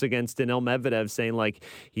loss against Daniil Medvedev, saying like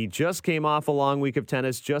he just came off a long week of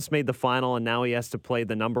tennis, just made the final, and now he has to play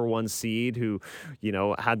the number one seed who,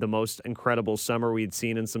 had the most incredible summer we'd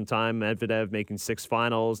seen in some time. Medvedev making 6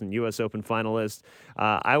 finals and U.S. Open finalist.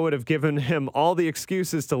 I would have given him all the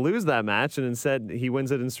excuses to lose that match, and instead he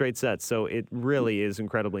wins it in straight sets. So it really is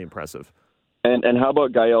incredibly impressive. And how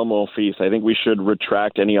about Gael Monfils? I think we should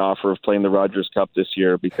retract any offer of playing the Rogers Cup this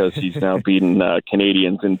year because he's now beaten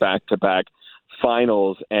Canadians in back-to-back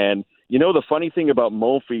finals. And, the funny thing about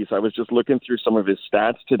Monfils, I was just looking through some of his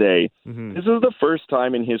stats today. Mm-hmm. This is the first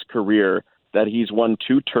time in his career that he's won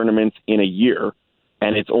 2 tournaments in a year,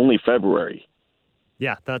 and it's only February.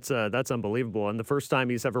 Yeah, that's unbelievable. And the first time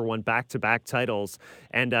he's ever won back-to-back titles.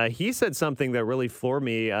 And he said something that really floored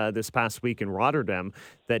me this past week in Rotterdam,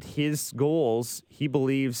 that his goals, he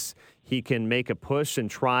believes he can make a push and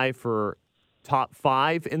try for top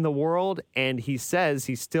 5 in the world. And he says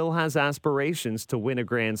he still has aspirations to win a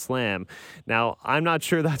Grand Slam. Now, I'm not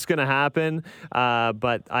sure that's going to happen,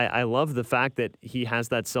 but I love the fact that he has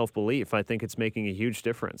that self-belief. I think it's making a huge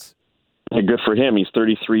difference. Good for him. He's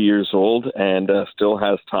 33 years old and still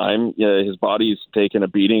has time. His body's taken a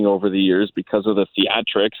beating over the years because of the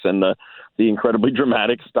theatrics and the incredibly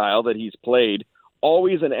dramatic style that he's played.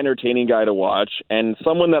 Always an entertaining guy to watch, and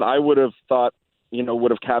someone that I would have thought,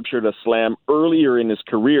 would have captured a slam earlier in his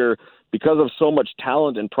career because of so much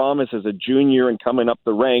talent and promise as a junior and coming up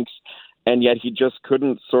the ranks, and yet he just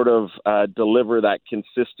couldn't sort of deliver that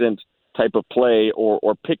consistent type of play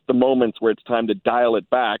or pick the moments where it's time to dial it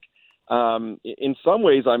back. In some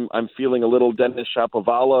ways, I'm feeling a little Denis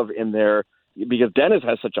Shapovalov in there because Denis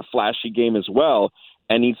has such a flashy game as well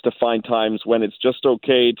and needs to find times when it's just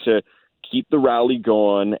okay to keep the rally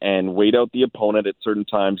going and wait out the opponent at certain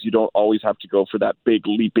times. You don't always have to go for that big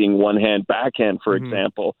leaping one-hand backhand, for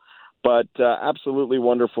example. But absolutely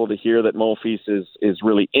wonderful to hear that Monfils is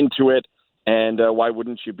really into it. And why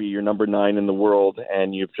wouldn't you be? You're number 9 in the world,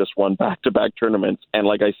 and you've just won back-to-back tournaments. And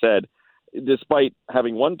like I said, despite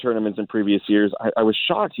having won tournaments in previous years, I was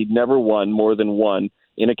shocked he'd never won more than one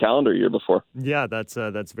in a calendar year before. Yeah, that's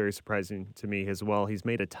very surprising to me as well. He's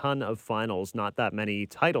made a ton of finals, not that many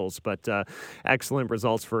titles, but excellent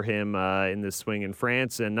results for him in this swing in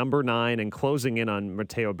France. And number 9 and closing in on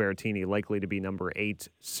Matteo Berrettini, likely to be number 8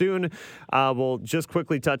 soon. We'll just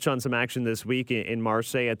quickly touch on some action this week in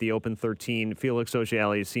Marseille at the Open 13. Felix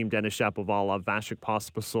Auger-Aliassime, Denis Shapovalov, Vasek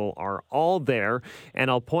Pospisil are all there.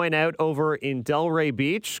 And I'll point out over in Delray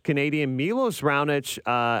Beach, Canadian Milos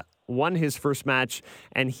Raonic won his first match,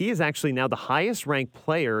 and he is actually now the highest-ranked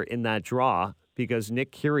player in that draw because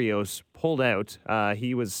Nick Kyrgios pulled out.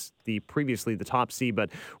 He was previously the top seed,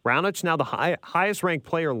 but Raonic now the highest-ranked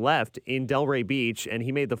player left in Delray Beach, and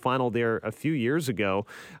he made the final there a few years ago.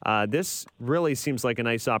 This really seems like a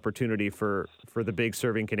nice opportunity for the big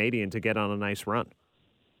serving Canadian to get on a nice run.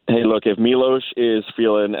 Hey, look, if Milos is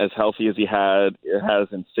feeling as healthy as he has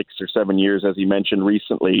in 6 or 7 years, as he mentioned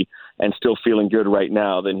recently, and still feeling good right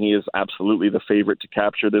now, then he is absolutely the favorite to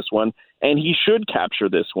capture this one. And he should capture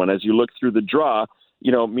this one. As you look through the draw,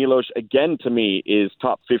 Milos, again, to me, is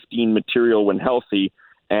top 15 material when healthy,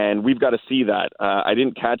 and we've got to see that. I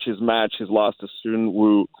didn't catch his loss to Sun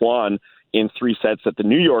Woo Kwon in 3 sets at the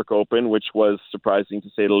New York Open, which was surprising to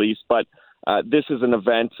say the least, but this is an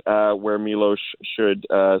event where Milos should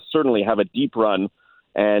certainly have a deep run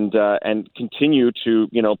and continue to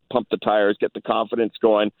pump the tires, get the confidence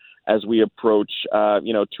going as we approach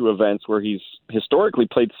 2 events where he's historically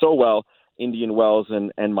played so well, Indian Wells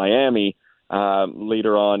and Miami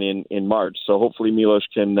later on in March. So hopefully Milos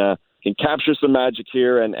can capture some magic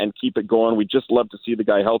here and keep it going. We'd just love to see the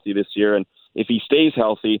guy healthy this year, and if he stays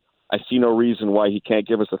healthy, I see no reason why he can't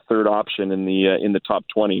give us a third option in the top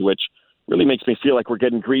 20, which really makes me feel like we're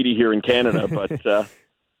getting greedy here in Canada, but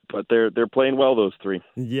but they're playing well, those three.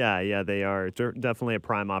 Yeah, they are. Definitely a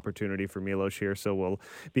prime opportunity for Milos here, so we'll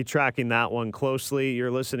be tracking that one closely.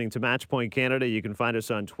 You're listening to Matchpoint Canada. You can find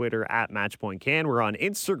us on Twitter at MatchpointCan. We're on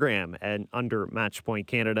Instagram and under Matchpoint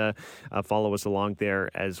Canada. Follow us along there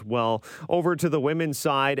as well. Over to the women's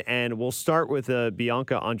side, and we'll start with a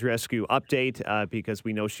Bianca Andreescu update because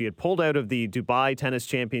we know she had pulled out of the Dubai Tennis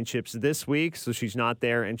Championships this week, so she's not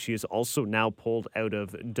there, and she is also now pulled out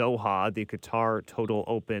of Doha, the Qatar Total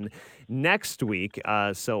Open, next week.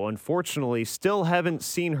 So unfortunately, still haven't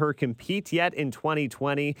seen her compete yet in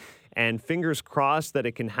 2020. And fingers crossed that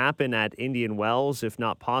it can happen at Indian Wells, if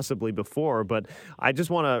not possibly before. But I just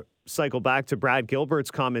want to cycle back to Brad Gilbert's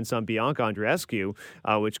comments on Bianca Andreescu,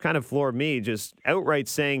 which kind of floored me, just outright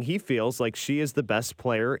saying he feels like she is the best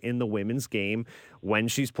player in the women's game when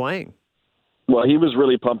she's playing. Well, he was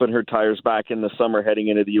really pumping her tires back in the summer heading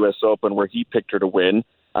into the U.S. Open where he picked her to win.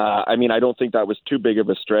 I don't think that was too big of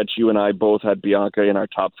a stretch. You and I both had Bianca in our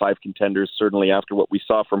top 5 contenders, certainly after what we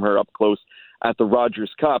saw from her up close at the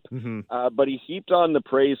Rogers Cup. Mm-hmm. But he heaped on the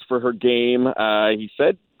praise for her game. He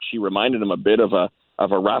said she reminded him a bit of a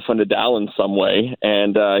Rafa Nadal in some way,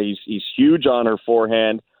 and he's huge on her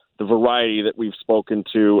forehand. The variety that we've spoken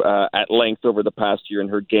to at length over the past year in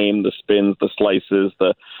her game, the spins, the slices,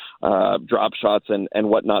 the drop shots, and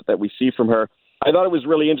whatnot that we see from her. I thought it was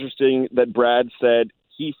really interesting that Brad said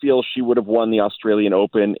he feels she would have won the Australian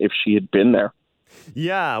Open if she had been there.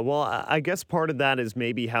 Yeah, well, I guess part of that is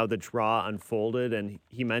maybe how the draw unfolded, and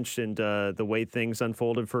he mentioned the way things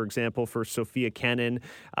unfolded. For example, for Sofia Kenin,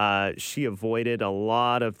 she avoided a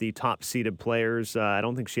lot of the top-seeded players. I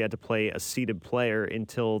don't think she had to play a seeded player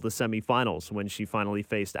until the semifinals when she finally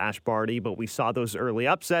faced Ash Barty, but we saw those early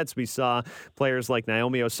upsets. We saw players like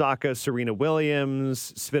Naomi Osaka, Serena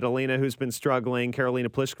Williams, Svitolina, who's been struggling, Karolina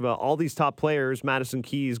Pliskova, all these top players, Madison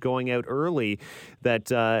Keys going out early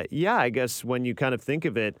that, I guess when you kind of think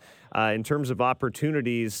of it in terms of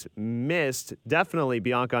opportunities missed, definitely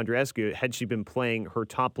Bianca Andreescu, had she been playing her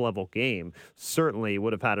top-level game, certainly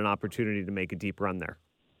would have had an opportunity to make a deep run there.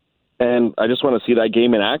 And I just want to see that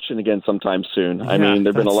game in action again sometime soon. Yeah, there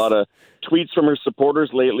have been a lot of tweets from her supporters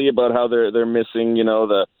lately about how they're missing,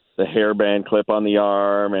 the hairband clip on the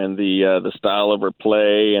arm and the style of her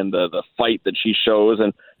play and the fight that she shows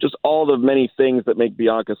and just all the many things that make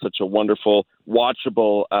Bianca such a wonderful,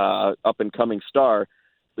 watchable, up-and-coming star.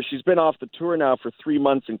 But she's been off the tour now for 3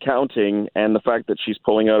 months and counting, and the fact that she's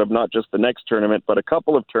pulling out of not just the next tournament, but a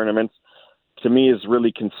couple of tournaments, to me is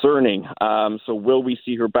really concerning. So will we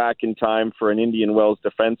see her back in time for an Indian Wells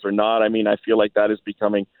defense or not? I feel like that is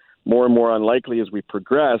becoming more and more unlikely as we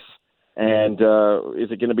progress. And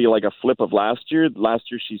is it going to be like a flip of last year? Last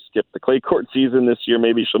year she skipped the clay court season. This year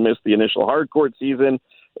maybe she'll miss the initial hard court season.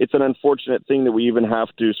 It's an unfortunate thing that we even have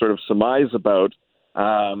to sort of surmise about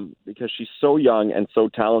because she's so young and so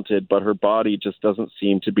talented, but her body just doesn't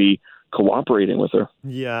seem to be cooperating with her.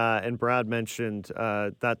 Yeah, and Brad mentioned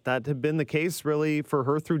that had been the case really for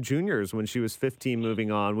her through juniors when she was 15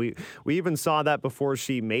 moving on. We even saw that before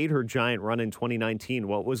she made her giant run in 2019.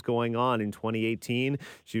 What was going on in 2018?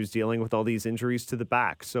 She was dealing with all these injuries to the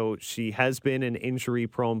back. So she has been an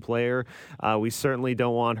injury-prone player. We certainly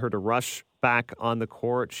don't want her to rush back on the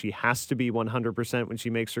court. She has to be 100% when she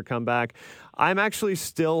makes her comeback. I'm actually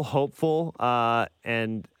still hopeful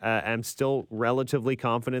and I'm still relatively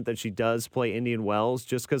confident that she does play Indian Wells,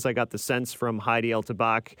 just because I got the sense from Heidi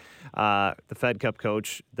El-Tabak, the Fed Cup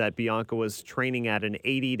coach, that Bianca was training at an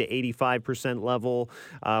 80 to 85% level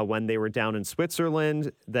when they were down in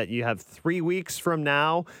Switzerland, that you have 3 weeks from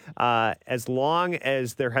now. As long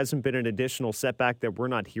as there hasn't been an additional setback that we're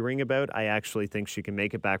not hearing about, I actually think she can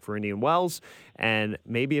make it back for Indian Wells. And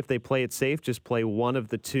maybe if they play it safe, just play one of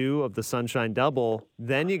the two of the Sunshine Double.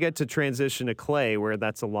 Then you get to transition to clay, where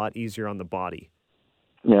that's a lot easier on the body.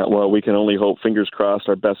 Yeah, well, we can only hope, fingers crossed,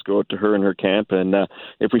 our best go out to her and her camp. And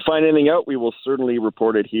if we find anything out, we will certainly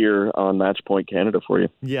report it here on Matchpoint Canada for you.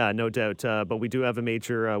 Yeah, no doubt. But we do have a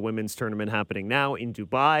major women's tournament happening now in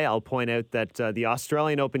Dubai. I'll point out that the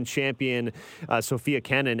Australian Open champion, Sofia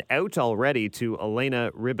Kenin, out already to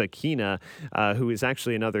Elena Rybakina, who is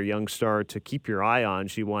actually another young star to keep your eye on.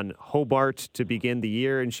 She won Hobart to begin the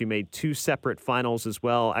year, and she made 2 separate finals as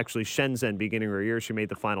well. Actually, Shenzhen beginning her year, she made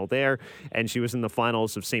the final there, and she was in the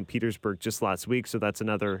finals of St. Petersburg just last week, so that's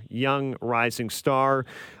another young rising star.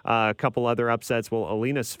 A couple other upsets. Well,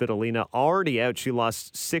 Alina Svitolina already out. She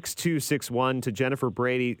lost 6-2, 6-1 to Jennifer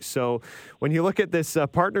Brady. So when you look at this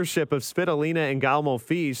partnership of Svitolina and Gael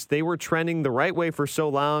Monfils, they were trending the right way for so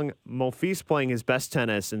long. Monfils playing his best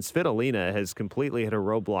tennis, and Svitolina has completely hit a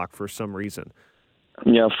roadblock for some reason.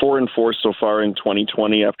 Yeah, 4-4 so far in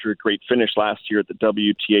 2020 after a great finish last year at the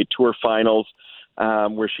WTA Tour Finals,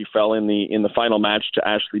 where she fell in the final match to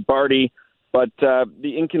Ashley Barty. But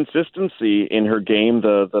the inconsistency in her game,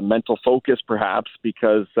 the mental focus perhaps,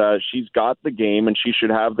 because she's got the game and she should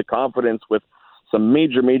have the confidence with some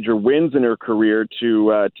major wins in her career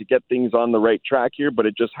to get things on the right track here, but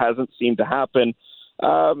it just hasn't seemed to happen.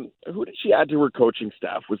 Who did she add to her coaching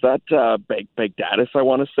staff? Was that Baghdatis, I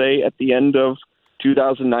want to say, at the end of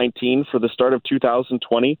 2019 for the start of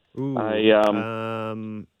 2020?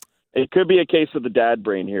 Ooh, it could be a case of the dad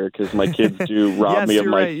brain here because my kids do rob me of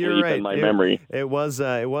my sleep and my memory. It was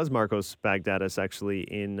Marcos Baghdatis actually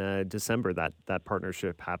in December that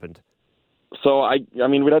partnership happened. So I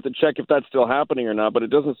mean, we'd have to check if that's still happening or not, but it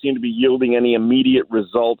doesn't seem to be yielding any immediate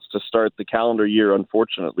results to start the calendar year,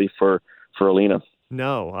 unfortunately, for Alina.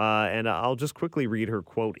 No, and I'll just quickly read her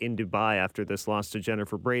quote in Dubai after this loss to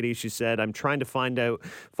Jennifer Brady. She said, "I'm trying to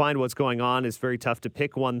find what's going on. It's very tough to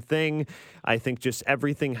pick one thing. I think just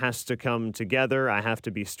everything has to come together. I have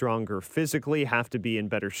to be stronger physically, have to be in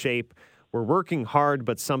better shape. We're working hard,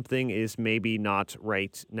 but something is maybe not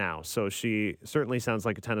right now." So she certainly sounds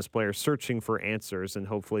like a tennis player searching for answers, and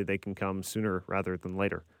hopefully they can come sooner rather than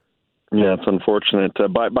later. Yeah, it's unfortunate.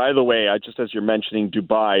 By the way, just as you're mentioning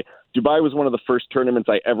Dubai was one of the first tournaments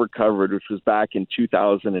I ever covered, which was back in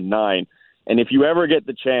 2009. And if you ever get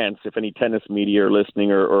the chance, if any tennis media are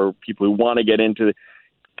listening or people who want to get into it,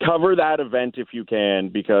 cover that event if you can,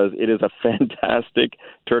 because it is a fantastic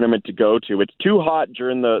tournament to go to. It's too hot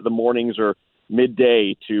during the mornings or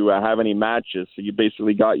midday to have any matches. So you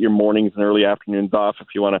basically got your mornings and early afternoons off if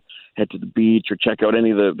you want to head to the beach or check out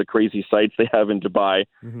any of the crazy sites they have in Dubai.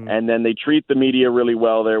 Mm-hmm. And then they treat the media really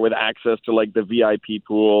well there with access to like the VIP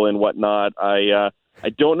pool and whatnot. I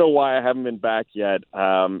don't know why I haven't been back yet.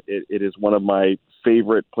 It is one of my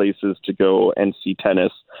favorite places to go and see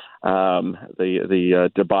tennis. The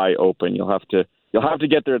Dubai Open. You'll have to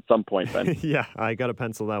get there at some point, Ben. Yeah, I got to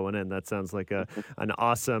pencil that one in. That sounds like an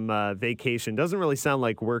awesome vacation. Doesn't really sound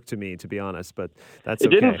like work to me, to be honest, but that's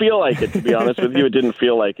okay. It didn't feel like it, to be honest with you. It didn't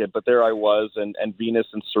feel like it, but there I was, and Venus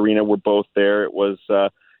and Serena were both there. It was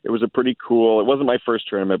a pretty cool. It wasn't my first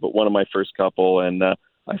tournament, but one of my first couple, and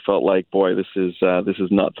I felt like, boy, this is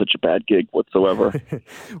not such a bad gig whatsoever.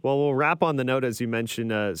 Well, we'll wrap on the note, as you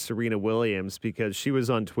mentioned, Serena Williams, because she was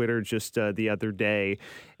on Twitter just the other day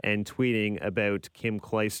and tweeting about Kim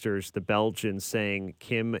Clijsters, the Belgian, saying,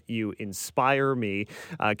 "Kim, you inspire me."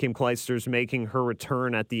 Kim Clijsters making her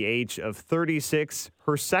return at the age of 36,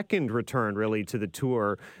 her second return really to the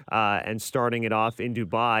tour, and starting it off in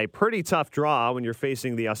Dubai. Pretty tough draw when you're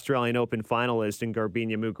facing the Australian Open finalist in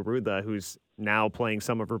Garbiñe Muguruza, who's now playing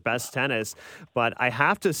some of her best tennis. But I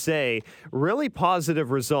have to say, really positive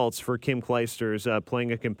results for Kim Clijsters,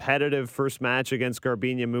 playing a competitive first match against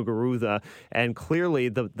Garbiñe Muguruza, and clearly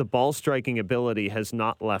the ball striking ability has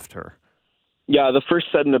not left her. Yeah, the first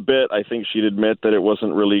set and a bit, I think she'd admit that it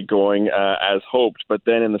wasn't really going as hoped. But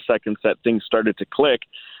then in the second set, things started to click.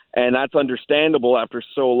 And that's understandable after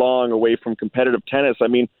so long away from competitive tennis. I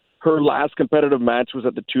mean, her last competitive match was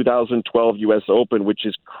at the 2012 U.S. Open, which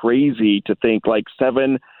is crazy to think, like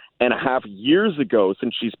 7.5 years ago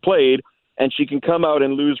since she's played, and she can come out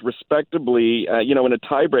and lose respectably, in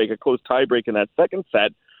a close tiebreak in that second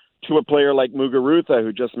set to a player like Muguruza,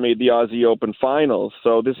 who just made the Aussie Open finals.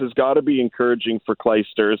 So this has got to be encouraging for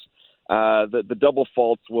Clijsters. The double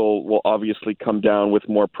faults will obviously come down with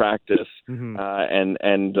more practice and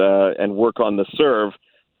work on the serve.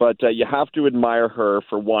 But you have to admire her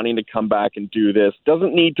for wanting to come back and do this.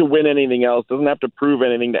 Doesn't need to win anything else. Doesn't have to prove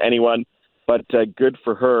anything to anyone. But good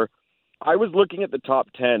for her. I was looking at the top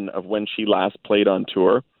 10 of when she last played on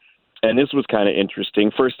tour. And this was kind of interesting.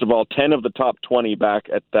 First of all, 10 of the top 20 back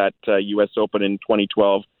at that U.S. Open in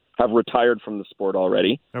 2012 have retired from the sport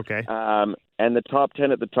already. Okay. And the top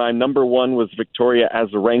 10 at the time, number 1 was Victoria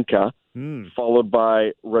Azarenka, followed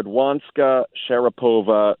by Radwanska,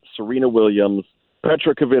 Sharapova, Serena Williams,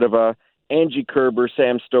 Petra Kvitova, Angie Kerber,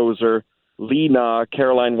 Sam Stosur, Li Na,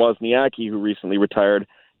 Caroline Wozniacki, who recently retired,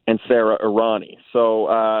 and Sara Errani.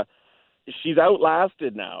 So she's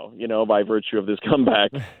outlasted now, by virtue of this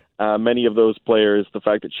comeback. Many of those players, the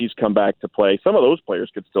fact that she's come back to play, some of those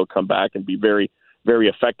players could still come back and be very, very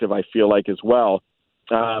effective, I feel like, as well.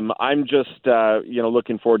 I'm just,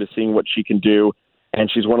 looking forward to seeing what she can do.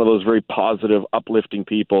 And she's one of those very positive, uplifting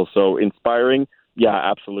people. So inspiring. Yeah,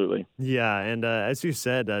 absolutely. Yeah, and as you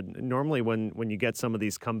said, normally when you get some of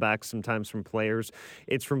these comebacks sometimes from players,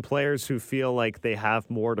 it's from players who feel like they have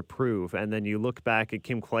more to prove. And then you look back at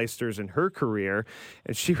Kim Clijsters in her career,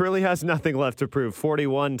 and she really has nothing left to prove.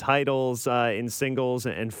 41 titles in singles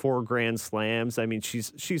and 4 Grand Slams. I mean,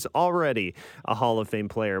 she's already a Hall of Fame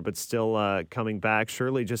player, but still coming back,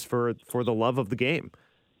 surely just for the love of the game.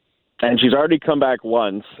 And she's already come back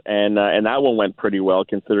once, and that one went pretty well,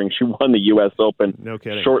 considering she won the U.S. Open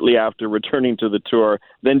shortly after returning to the tour,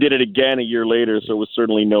 then did it again a year later, so it was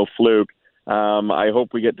certainly no fluke. I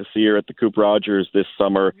hope we get to see her at the Coupe Rogers this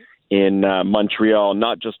summer in Montreal,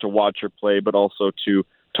 not just to watch her play, but also to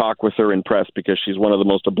talk with her in press, because she's one of the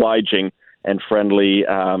most obliging and friendly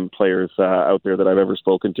players out there that I've ever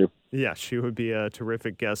spoken to. Yeah, she would be a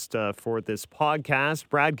terrific guest for this podcast.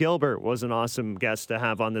 Brad Gilbert was an awesome guest to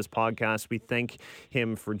have on this podcast. We thank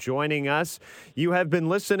him for joining us. You have been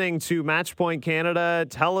listening to Matchpoint Canada.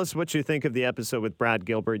 Tell us what you think of the episode with Brad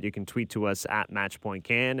Gilbert. You can tweet to us at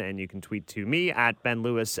MatchpointCan, and you can tweet to me at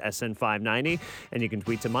BenLewisSN590, and you can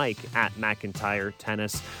tweet to Mike at McIntyre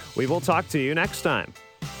Tennis. We will talk to you next time.